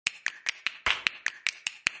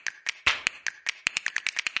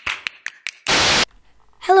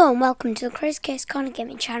Hello and welcome to the Crazy Case Corner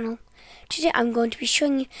Gaming channel. Today I'm going to be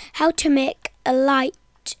showing you how to make a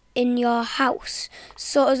light in your house.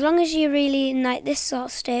 So as long as you're really in like this sort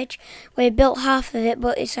of stage where you built half of it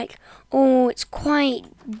but it's like, oh, it's quite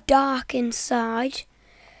dark inside,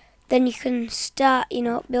 then you can start,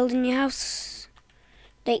 building your house,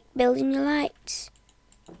 like building your lights.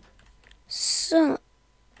 So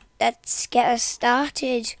let's get us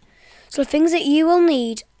started. So the things that you will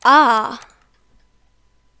need are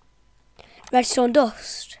redstone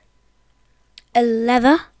dust, a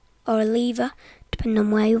lever or a lever, depending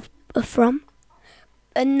on where you are from,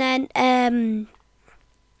 and then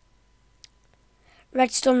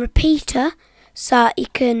redstone repeater, so you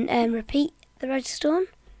can repeat the redstone.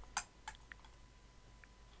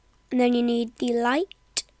 And then you need the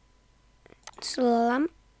light, so the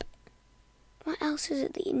lamp. What else is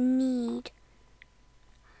it that you need?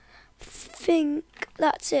 I think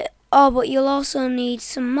that's it. Oh, but you'll also need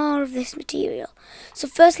some more of this material. So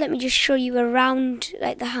first let me just show you around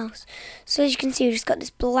like the house. So as you can see, we've just got this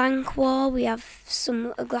blank wall. We have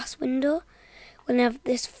a glass window. We're going to have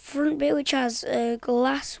this front bit which has a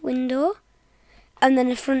glass window. And then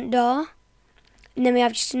a front door. And then we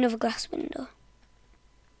have just another glass window.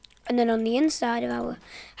 And then on the inside of our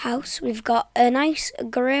house, we've got a nice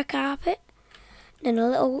grey carpet. And a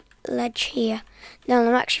little ledge here. Now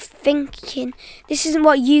I'm actually thinking, this isn't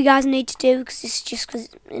what you guys need to do because this is just because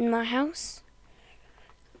it's in my house.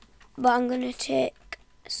 But I'm going to take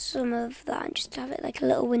some of that and just have it like a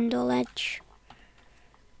little window ledge.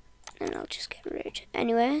 And I'll just get rid of it.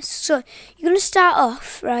 Anyway, so you're going to start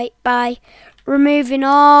off, right, by removing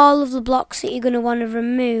all of the blocks that you're going to want to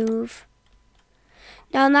remove.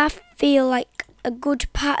 Now I feel like a good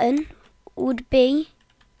pattern would be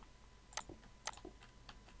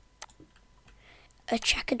a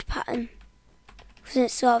checkered pattern, because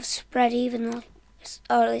it's sort of spread evenly,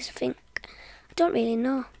 or at least I think. I don't really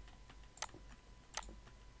know.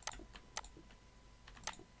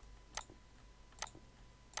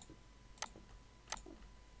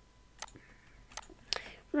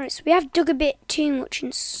 Right, so we have dug a bit too much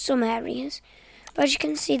in some areas, but as you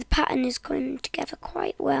can see the pattern is coming together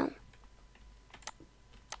quite well.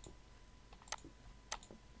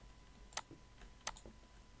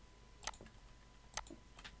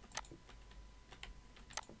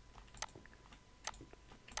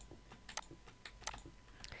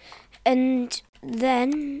 And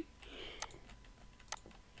then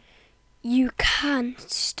you can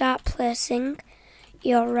start placing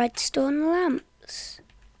your redstone lamps.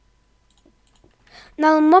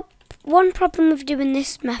 Now, one problem with doing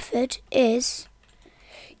this method is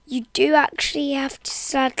you do actually have to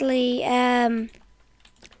sadly, you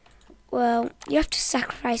have to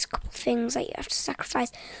sacrifice a couple of things. Like you have to sacrifice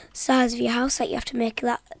the size of your house. Like you have to make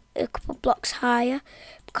that a couple of blocks higher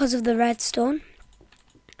because of the redstone.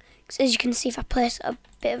 So as you can see, if I place a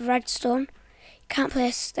bit of redstone, you can't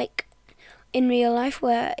place like in real life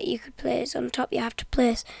where you could place on top. You have to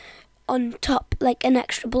place on top like an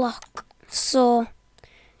extra block. So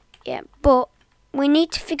yeah, but we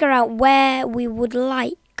need to figure out where we would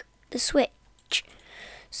like the switch.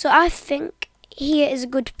 So I think here is a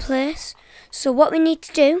good place. So what we need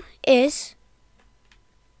to do is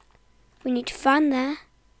we need to find there,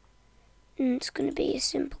 and it's going to be a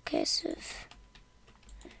simple case of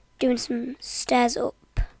doing some stairs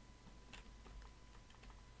up,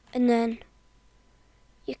 and then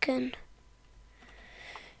you can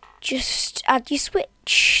just add your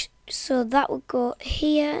switch. So that would go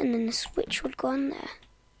here, and then the switch would go on there.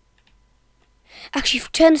 Actually,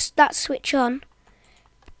 turn that switch on,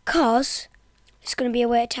 because it's going to be a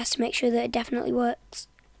way to test to make sure that it definitely works.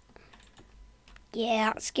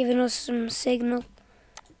 Yeah, it's giving us some signal.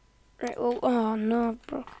 Right, well, oh no,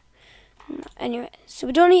 bro. Anyway, so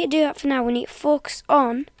we don't need to do that for now. We need to focus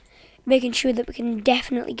on making sure that we can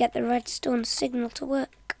definitely get the redstone signal to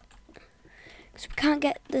work. Because if we can't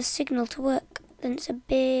get the signal to work, then it's a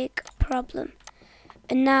big problem.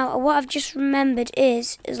 And now, what I've just remembered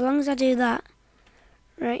is, as long as I do that,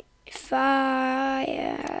 right, if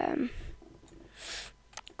I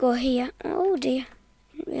go here, oh dear,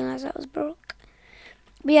 didn't realise that was broke.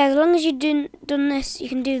 But yeah, as long as you've done this, you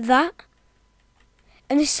can do that.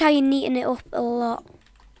 And this is how you neaten it up a lot.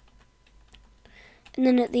 And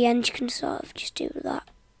then at the end you can sort of just do that,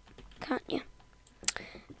 can't you?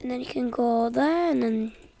 And then you can go there and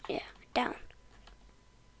then, yeah, down.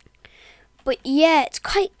 But yeah, it's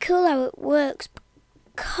quite cool how it works,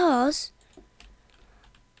 because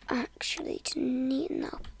actually to neaten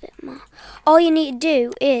that up a bit more, all you need to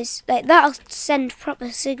do is, like, that'll send proper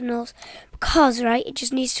signals, because, right, it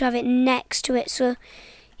just needs to have it next to it. So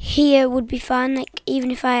here would be fine. Like even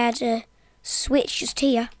if I had a switch just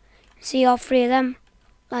here, see all three of them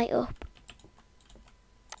light up.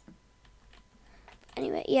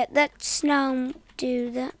 Anyway, yeah, let's now do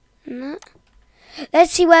that and that.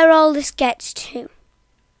 Let's see where all this gets to.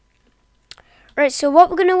 Right, so what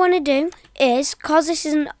we're going to want to do is, because this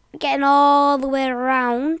isn't getting all the way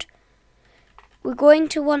around, we're going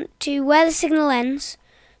to want to, where the signal ends,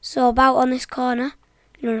 so about on this corner,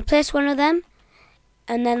 you're going to place one of them,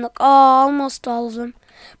 and then look, almost all of them.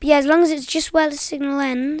 But yeah, as long as it's just where the signal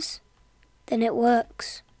ends, then it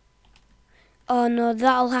works. Oh no,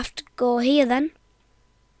 that'll have to go here then.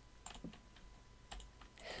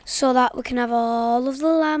 So that we can have all of the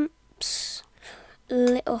lamps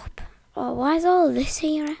lit up. Oh, why is all of this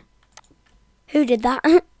here? Who did that?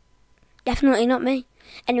 Definitely not me.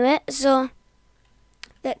 Anyway, so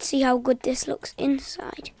let's see how good this looks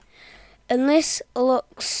inside. And this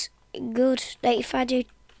looks good. Like if I do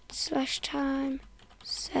 /time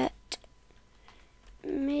set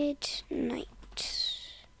midnight.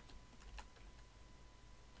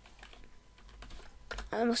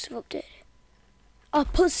 I must have updated. I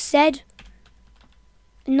put said.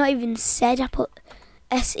 Not even said, I put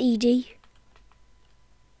SED.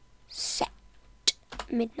 Set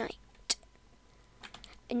midnight.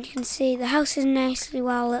 And you can see the house is nicely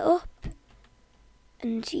well lit up.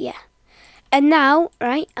 And yeah. And now,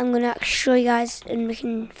 right, I'm going to show you guys and we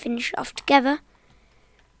can finish it off together.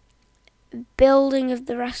 Building of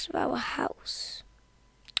the rest of our house.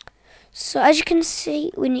 So as you can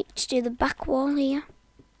see, we need to do the back wall here.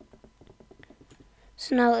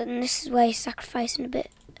 So now this is where you're sacrificing a bit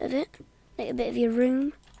of it, like a bit of your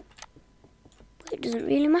room. But it doesn't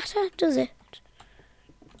really matter, does it?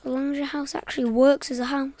 As long as your house actually works as a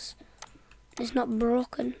house. It's not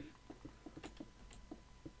broken.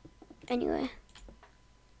 Anyway.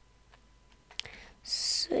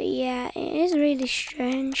 So yeah, it is really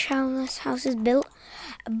strange how this house is built.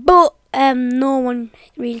 But no one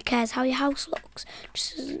really cares how your house looks.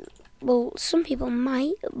 Well, some people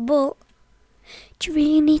might, but do you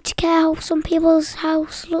really need to care how some people's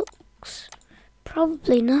house looks?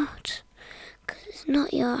 Probably not, because it's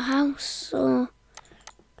not your house. So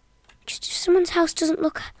just if someone's house doesn't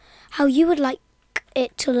look how you would like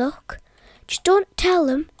it to look, just don't tell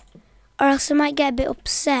them, or else they might get a bit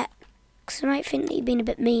upset, because they might think that you're being a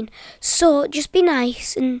bit mean. So just be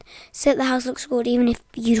nice and say that the house looks good, even if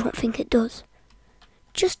you don't think it does.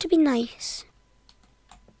 Just to be nice,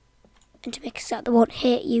 and to make it so that they won't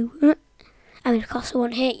hate you. I mean, of course, I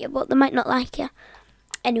won't hate you, but they might not like you.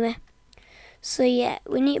 Anyway, so yeah,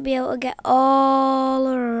 we need to be able to get all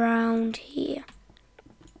around here.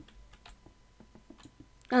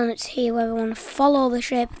 And it's here where we want to follow the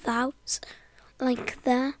shape of the house, like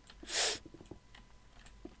there. So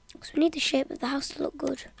we need the shape of the house to look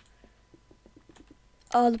good.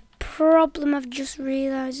 Oh, the problem I've just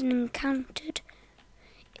realised and encountered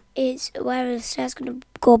is where the stairs going to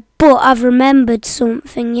go. But I've remembered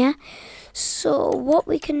something, yeah? So what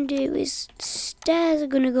we can do is stairs are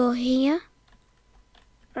going to go here.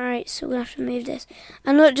 Right, so we're going to have to move this.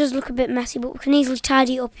 I know it does look a bit messy, but we can easily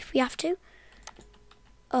tidy it up if we have to.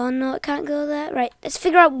 Oh no, it can't go there. Right, let's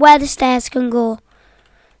figure out where the stairs can go.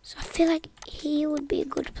 So I feel like here would be a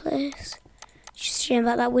good place. It's just a shame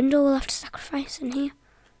about that window, we'll have to sacrifice in here.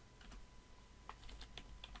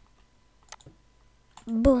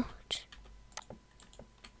 But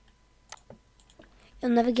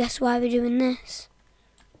you'll never guess why we're doing this.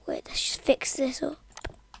 Wait, let's just fix this up.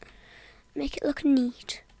 Make it look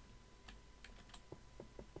neat.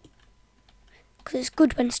 Because it's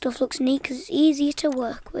good when stuff looks neat, because it's easier to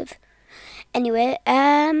work with. Anyway,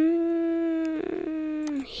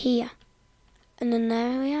 here. And then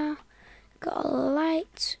there we are. Got all the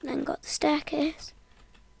lights, then got the staircase.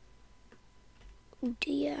 Oh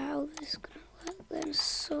dear, how this is going to work then.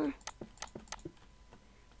 So, I'm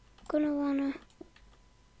going to want to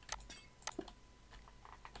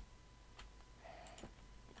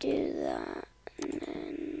do that, and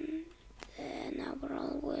then there. Now we're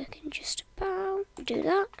all working just about. Do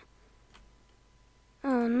that.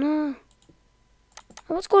 Oh no.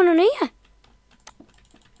 What's going on here?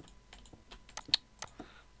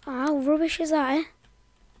 Oh, how rubbish is that, eh?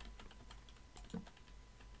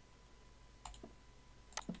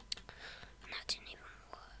 That didn't even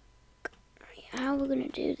work. Right, how are we going to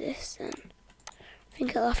do this then? I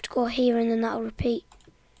think I'll have to go here and then that'll repeat.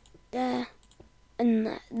 There.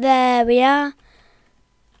 And there we are.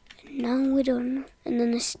 And now we're done. And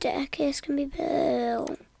then the staircase can be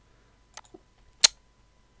built.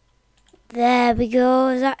 There we go.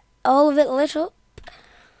 Is that all of it lit up?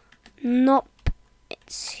 Nope.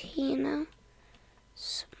 It's here now.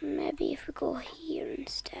 So maybe if we go here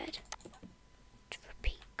instead. Just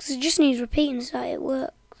repeat. Because it just needs repeating so it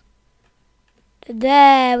works.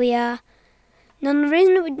 There we are. Now the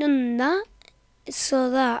reason that we've done that is so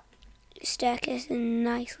that the staircase is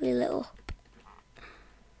nicely lit up.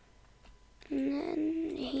 And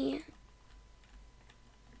then here.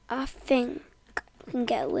 I think we can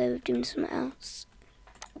get away with doing something else.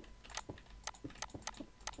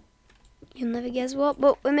 You'll never guess what,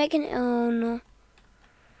 but we're making it. Oh no.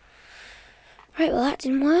 Right, well that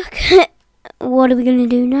didn't work. What are we going to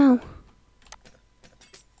do now?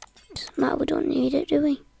 Doesn't matter, we don't need it, do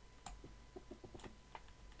we?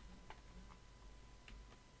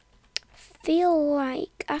 Feel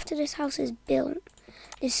like after this house is built,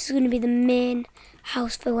 this is going to be the main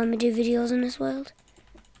house for when we do videos in this world.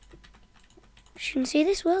 As you can see,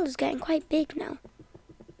 this world is getting quite big now.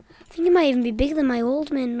 I think it might even be bigger than my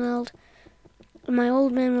old main world. My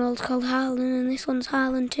old main world's called Harlan, and this one's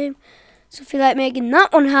Harlan too. So I feel like making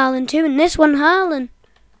that one Harlan too, and this one Harlan.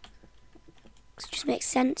 It just makes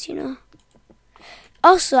sense, you know.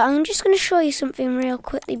 Also, I'm just going to show you something real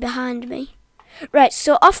quickly behind me. Right,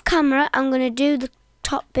 so off camera, I'm going to do the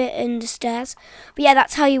top bit and the stairs. But yeah,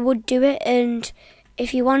 that's how you would do it, and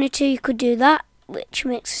if you wanted to, you could do that, which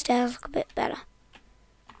makes the stairs look a bit better.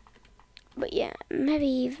 But yeah, maybe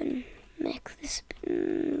even make this,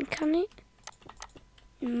 can it?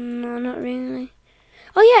 No, not really.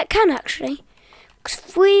 Oh yeah, it can actually. Because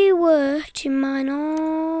if we were to mine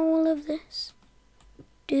all of this,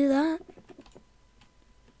 do that.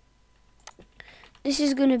 This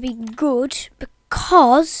is going to be good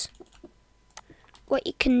because what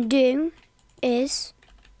you can do is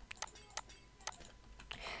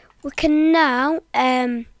we can now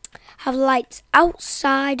have lights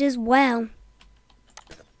outside as well.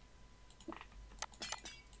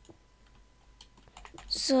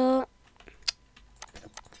 So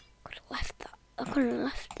could have left that. I couldn't have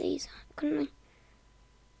left these, couldn't we?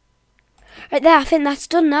 Right there, I think that's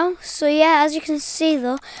done now. So yeah, as you can see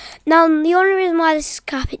though, now the only reason why this is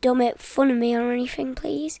carpet, don't make fun of me or anything,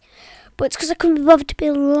 please. But it's because I couldn't be bothered to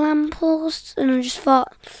build lampposts, and I just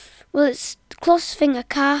thought, well, it's the closest thing to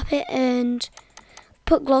carpet, and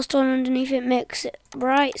put glowstone underneath it makes it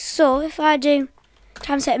bright. So if I do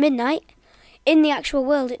time set at midnight, in the actual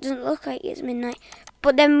world it doesn't look like it's midnight.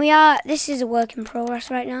 But then this is a work in progress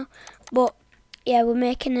right now. But yeah, we're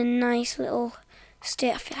making a nice little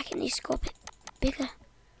state. I feel like it needs to go a bit bigger.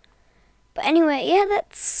 But anyway, yeah,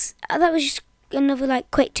 that was just another like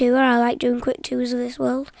quick tour. I like doing quick tours of this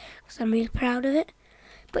world because I'm really proud of it.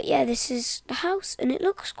 But yeah, this is the house and it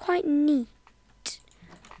looks quite neat.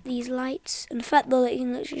 These lights and the fact though that you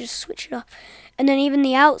can literally just switch it off, and then even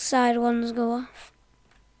the outside ones go off.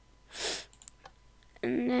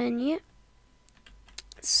 And then yeah.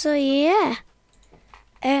 So yeah.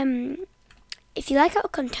 If you like our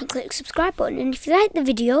content, click the subscribe button, and if you like the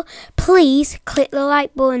video, please click the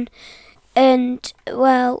like button. And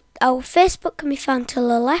well, our Facebook can be found to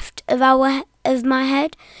the left of my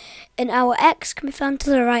head, and our X can be found to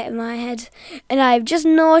the right of my head. And I've just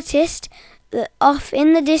noticed that off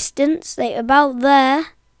in the distance, like about there,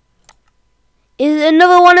 is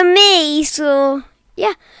another one of me. So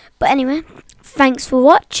yeah, but anyway, thanks for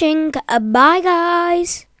watching. Bye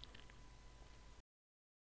guys.